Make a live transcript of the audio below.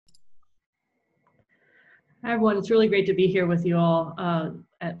Hi everyone, it's really great to be here with you all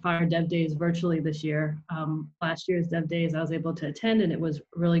at FHIR DevDays virtually this year. Last year's DevDays I was able to attend and it was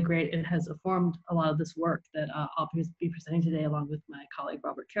really great. It has informed a lot of this work that I'll be presenting today along with my colleague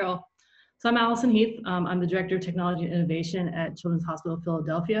Robert Carroll. So I'm A.Heath. I'm the Director of Technology and Innovation at Children's Hospital of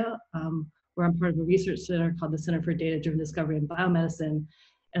Philadelphia, where I'm part of a research center called the Center for Data-Driven Discovery in Biomedicine.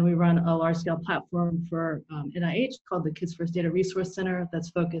 And we run a large-scale platform for NIH called the Kids First Data Resource Center that's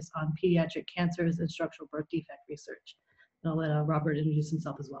focused on pediatric cancers and structural birth defect research. And I'll let Robert introduce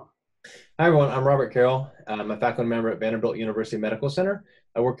himself as well. Hi everyone, I'm Robert Carroll. I'm a faculty member at Vanderbilt University Medical Center.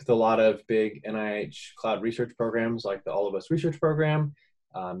 I work with a lot of big NIH cloud research programs like the All of Us Research Program,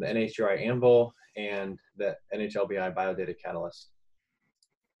 the NHGRI AnVIL, and the NHLBI BioData Catalyst.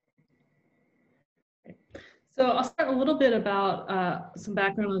 So I'll start a little bit about some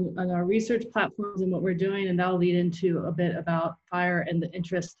background on our research platforms and what we're doing, and that'll lead into a bit about FHIR and the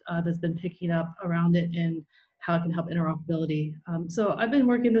interest that's been picking up around it and how it can help interoperability. So I've been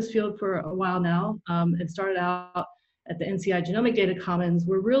working in this field for a while now. It started out at the NCI Genomic Data Commons,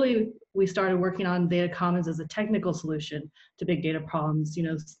 where we started working on data commons as a technical solution to big data problems,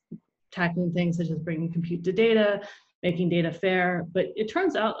 tackling things such as bringing compute to data, making data fair. But it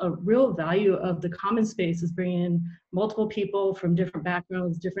turns out a real value of the common space is bringing in multiple people from different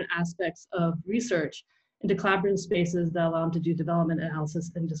backgrounds, different aspects of research into collaborative spaces that allow them to do development, analysis,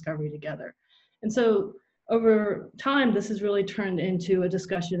 and discovery together. And so over time, this has really turned into a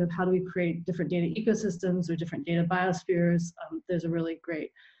discussion of how do we create different data ecosystems or different data biospheres. There's a really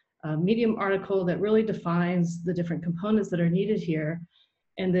great Medium article that really defines the different components that are needed here.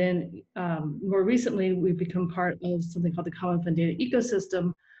 And then more recently, we've become part of something called the Common Fund Data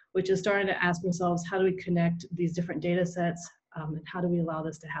Ecosystem, which is starting to ask ourselves, how do we connect these different data sets and how do we allow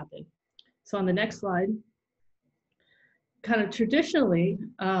this to happen? So on the next slide, kind of traditionally,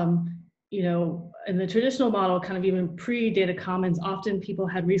 in the traditional model, kind of even pre-data commons, often people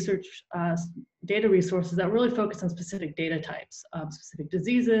had research data resources that really focused on specific data types, specific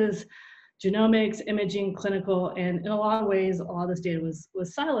diseases, genomics, imaging, clinical, and in a lot of ways, a lot of this data was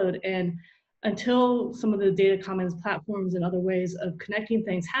siloed. And until some of the data commons platforms and other ways of connecting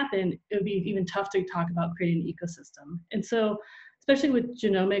things happen, it would be even tough to talk about creating an ecosystem. And so, especially with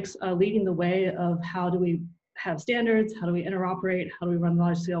genomics leading the way of how do we have standards, how do we interoperate, how do we run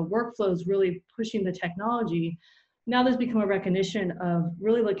large-scale workflows, really pushing the technology, now there's become a recognition of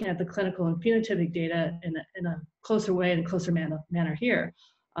really looking at the clinical and phenotypic data in a closer way and closer manner here.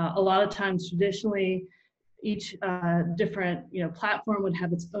 A lot of times, traditionally, each different platform would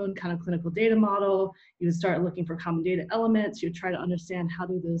have its own kind of clinical data model. You would start looking for common data elements. You'd try to understand how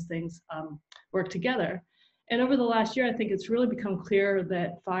do those things work together. And over the last year, I think it's really become clear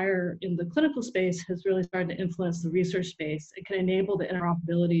that FHIR in the clinical space has really started to influence the research space. It can enable the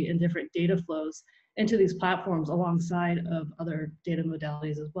interoperability in different data flows into these platforms alongside of other data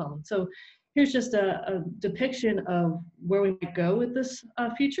modalities as well. And so here's just a depiction of where we might go with this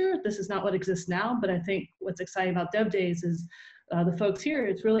future. This is not what exists now, but I think what's exciting about DevDays is the folks here,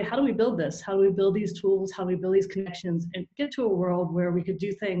 it's really how do we build this? How do we build these tools? How do we build these connections and get to a world where we could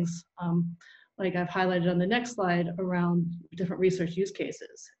do things like I've highlighted on the next slide around different research use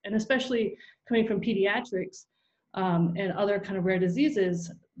cases. And especially coming from pediatrics and other kind of rare diseases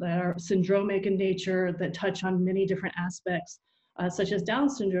that are syndromic in nature, that touch on many different aspects, such as Down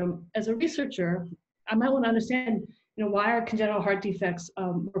syndrome. As a researcher, I might want to understand, why are congenital heart defects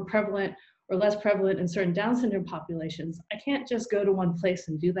more prevalent or less prevalent in certain Down syndrome populations? I can't just go to one place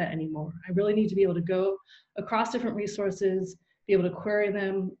and do that anymore. I really need to be able to go across different resources, be able to query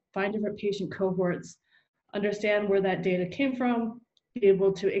them, find different patient cohorts, understand where that data came from, be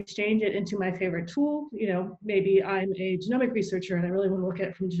able to exchange it into my favorite tool. Maybe I'm a genomic researcher and I really want to look at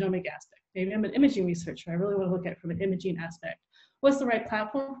it from a genomic aspect. Maybe I'm an imaging researcher. I really want to look at it from an imaging aspect. What's the right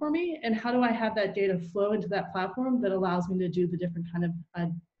platform for me? And how do I have that data flow into that platform that allows me to do the different kind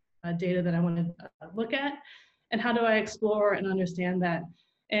of data that I want to look at? And how do I explore and understand that?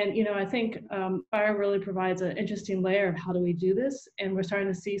 And I think FHIR really provides an interesting layer of how do we do this. And we're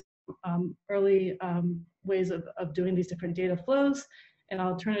starting to see early ways of doing these different data flows. And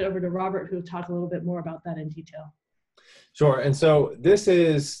I'll turn it over to Robert, who will talk a little bit more about that in detail. Sure. And so those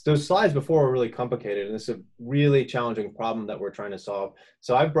slides before were really complicated, and this is a really challenging problem that we're trying to solve.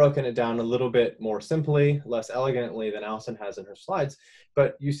 So I've broken it down a little bit more simply, less elegantly than Allison has in her slides.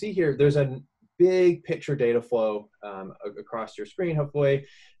 But you see here, there's a big picture data flow across your screen, hopefully.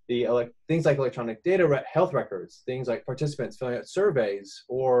 Things like electronic data health records, things like participants filling out surveys,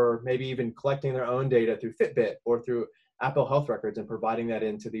 or maybe even collecting their own data through Fitbit or through Apple Health Records and providing that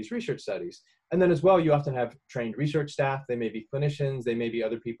into these research studies. And then as well, you often have trained research staff. They may be clinicians, they may be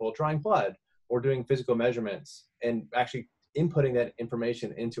other people drawing blood or doing physical measurements and actually inputting that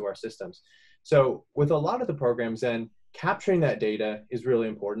information into our systems. So with a lot of the programs, then capturing that data is really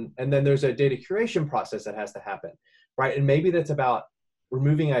important. And then there's a data curation process that has to happen, right? And maybe that's about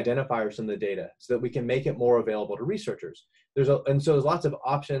removing identifiers from the data so that we can make it more available to researchers. And so there's lots of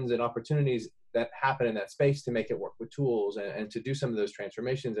options and opportunities that happen in that space to make it work with tools and to do some of those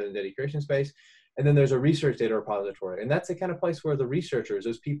transformations in the data curation space. And then there's a research data repository. And that's the kind of place where the researchers,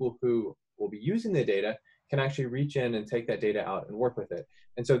 those people who will be using the data, can actually reach in and take that data out and work with it.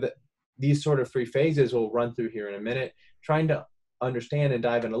 And so these sort of 3 phases we'll run through here in a minute, trying to understand and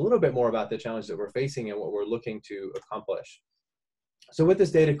dive in a little bit more about the challenges that we're facing and what we're looking to accomplish. So with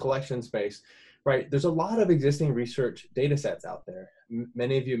this data collection space, right, there's a lot of existing research data sets out there.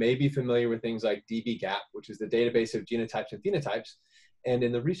 Many of you may be familiar with things like dbGaP, which is the database of genotypes and phenotypes. And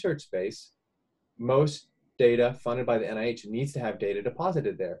in the research space, most data funded by the NIH needs to have data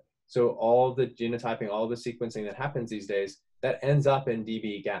deposited there. So all the genotyping, all the sequencing that happens these days, that ends up in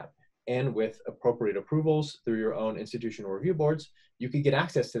dbGaP. And with appropriate approvals through your own institutional review boards, you could get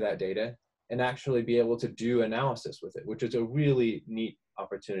access to that data and actually be able to do analysis with it, which is a really neat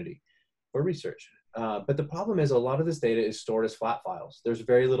opportunity for research. But the problem is a lot of this data is stored as flat files. There's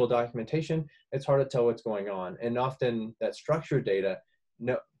very little documentation. It's hard to tell what's going on. And often that structured data,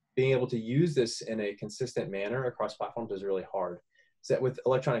 being able to use this in a consistent manner across platforms is really hard. So with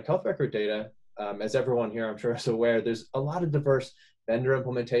electronic health record data, as everyone here I'm sure is aware, there's a lot of diverse vendor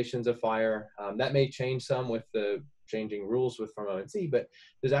implementations of FHIR. That may change some with the changing rules from ONC, but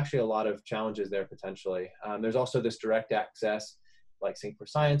there's actually a lot of challenges there potentially. There's also this direct access, like Sync for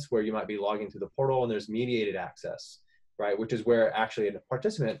Science, where you might be logging to the portal, and there's mediated access, right? Which is where actually a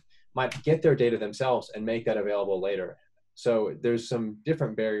participant might get their data themselves and make that available later. So there's some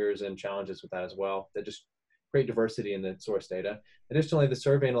different barriers and challenges with that as well that just create diversity in the source data. Additionally, the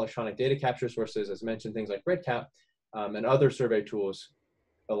survey and electronic data capture sources, as mentioned, things like REDCap and other survey tools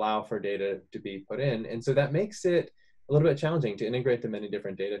allow for data to be put in. And so that makes it a little bit challenging to integrate the many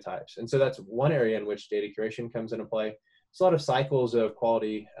different data types. And so that's one area in which data curation comes into play. It's a lot of cycles of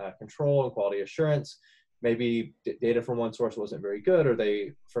quality control and quality assurance. Maybe data from one source wasn't very good, or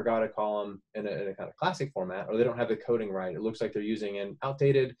they forgot a column in a kind of classic format, or they don't have the coding right. It looks like they're using an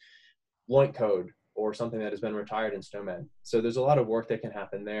outdated LOINC code or something that has been retired in SNOMED. So there's a lot of work that can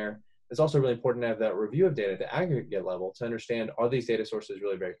happen there. It's also really important to have that review of data at the aggregate level to understand, are these data sources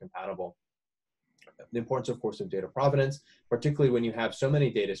really very compatible? The importance, of course, of data provenance, particularly when you have so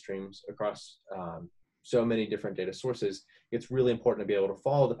many data streams across so many different data sources, it's really important to be able to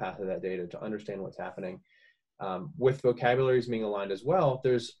follow the path of that data to understand what's happening. With vocabularies being aligned as well,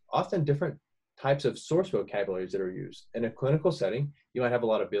 there's often different types of source vocabularies that are used. In a clinical setting, you might have a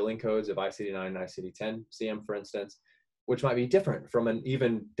lot of billing codes of ICD-9 and ICD-10 CM, for instance, which might be different from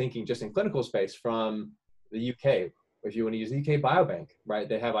even thinking just in clinical space from the UK. If you want to use the UK Biobank, right,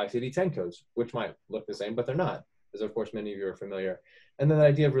 they have ICD-10 codes, which might look the same, but they're not, as of course many of you are familiar. And then the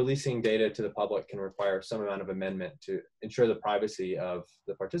idea of releasing data to the public can require some amount of amendment to ensure the privacy of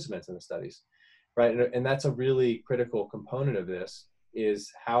the participants in the studies, right? And that's a really critical component of this,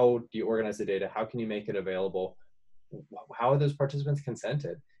 is how do you organize the data? How can you make it available? How are those participants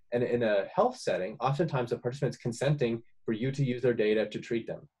consented? And in a health setting, oftentimes the participants consenting for you to use their data to treat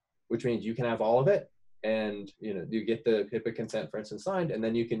them, which means you can have all of it, and you get the HIPAA consent, for instance, signed, and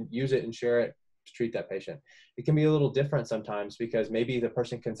then you can use it and share it to treat that patient. It can be a little different sometimes because maybe the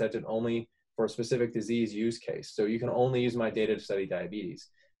person consented only for a specific disease use case. So you can only use my data to study diabetes.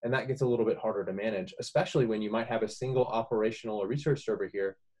 And that gets a little bit harder to manage, especially when you might have a single operational or research server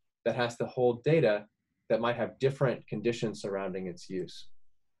here that has to hold data that might have different conditions surrounding its use.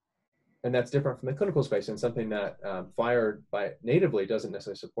 And that's different from the clinical space and something that FHIR by natively doesn't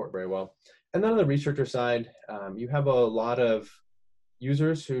necessarily support very well. And then on the researcher side, you have a lot of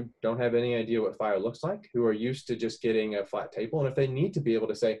users who don't have any idea what FHIR looks like, who are used to just getting a flat table. And if they need to be able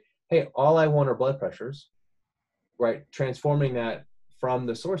to say, hey, all I want are blood pressures, right, transforming that from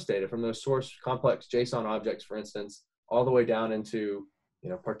the source data, from those source complex JSON objects, for instance, all the way down into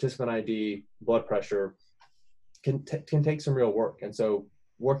participant ID, blood pressure, can take some real work. And so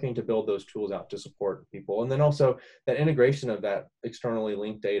working to build those tools out to support people. And then also that integration of that externally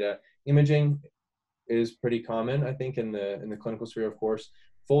linked data. Imaging is pretty common, I think, in the clinical sphere, of course.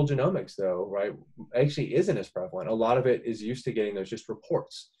 Full genomics, though, right, actually isn't as prevalent. A lot of it is used to getting those just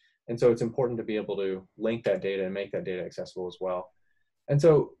reports. And so it's important to be able to link that data and make that data accessible as well. And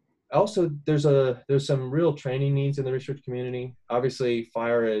so also there's some real training needs in the research community. Obviously,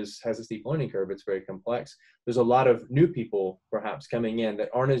 FHIR has a steep learning curve. It's very complex. There's a lot of new people perhaps coming in that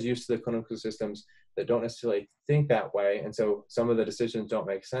aren't as used to the clinical systems, that don't necessarily think that way. And so some of the decisions don't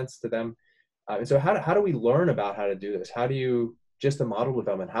make sense to them. And so how do we learn about how to do this? How do you, just the model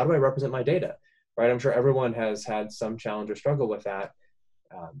development, how do I represent my data, right? I'm sure everyone has had some challenge or struggle with that,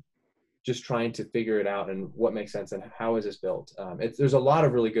 just trying to figure it out and what makes sense and how is this built. There's a lot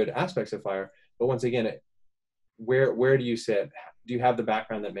of really good aspects of FHIR, but once again, where do you sit? Do you have the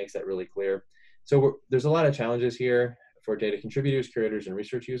background that makes that really clear? So there's a lot of challenges here for data contributors, curators, and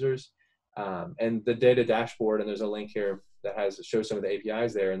research users. And the data dashboard, and there's a link here that shows some of the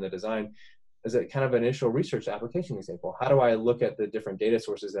APIs there in the design, is a kind of initial research application example. How do I look at the different data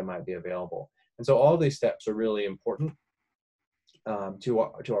sources that might be available? And so all these steps are really important to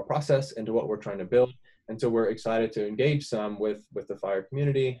our process and to what we're trying to build. And so we're excited to engage some with the FHIR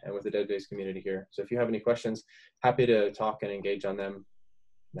community and with the DevDays community here. So if you have any questions, happy to talk and engage on them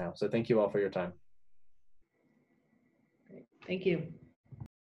now. So thank you all for your time. Great. Thank you.